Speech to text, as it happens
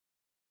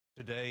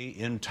Today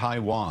in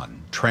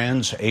Taiwan,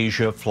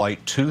 TransAsia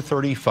Flight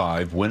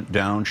 235 went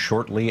down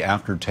shortly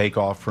after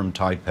takeoff from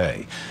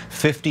Taipei.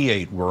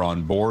 58 were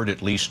on board,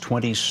 at least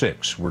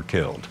 26 were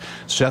killed.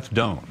 Seth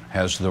Doan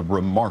has the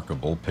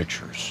remarkable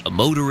pictures. A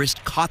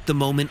motorist caught the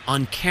moment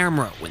on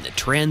camera when the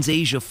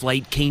TransAsia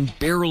flight came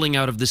barreling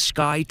out of the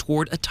sky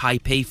toward a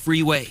Taipei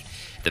freeway.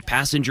 The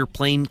passenger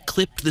plane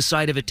clipped the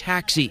side of a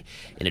taxi,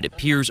 and it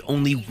appears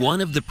only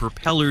one of the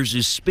propellers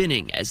is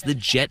spinning as the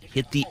jet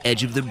hit the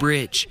edge of the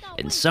bridge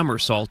and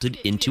somersaulted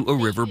into a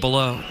river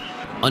below.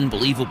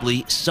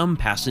 Unbelievably, some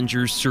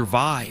passengers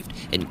survived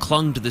and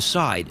clung to the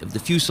side of the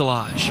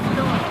fuselage.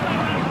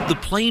 The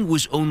plane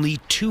was only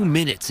 2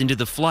 minutes into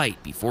the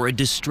flight before a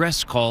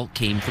distress call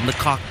came from the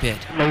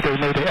cockpit.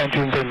 Mayday,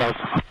 engines in low.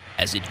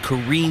 As it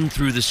careened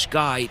through the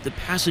sky, the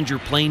passenger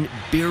plane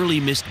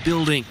barely missed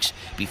buildings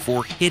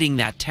before hitting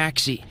that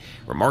taxi.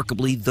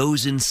 Remarkably,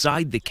 those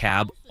inside the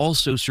cab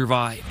also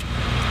survived.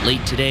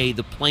 Late today,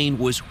 the plane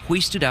was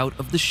hoisted out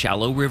of the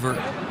shallow river.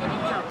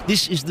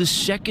 This is the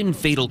second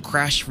fatal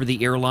crash for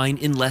the airline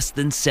in less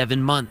than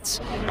 7 months.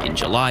 In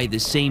July, the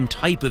same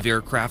type of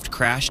aircraft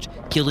crashed,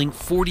 killing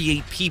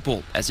 48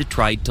 people as it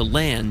tried to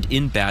land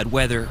in bad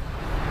weather.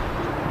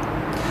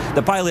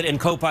 The pilot and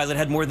co-pilot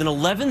had more than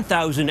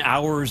 11,000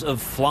 hours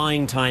of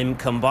flying time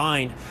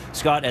combined.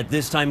 Scott, at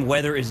this time,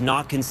 weather is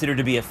not considered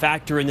to be a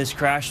factor in this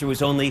crash. There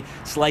was only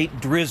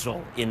slight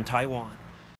drizzle in Taiwan.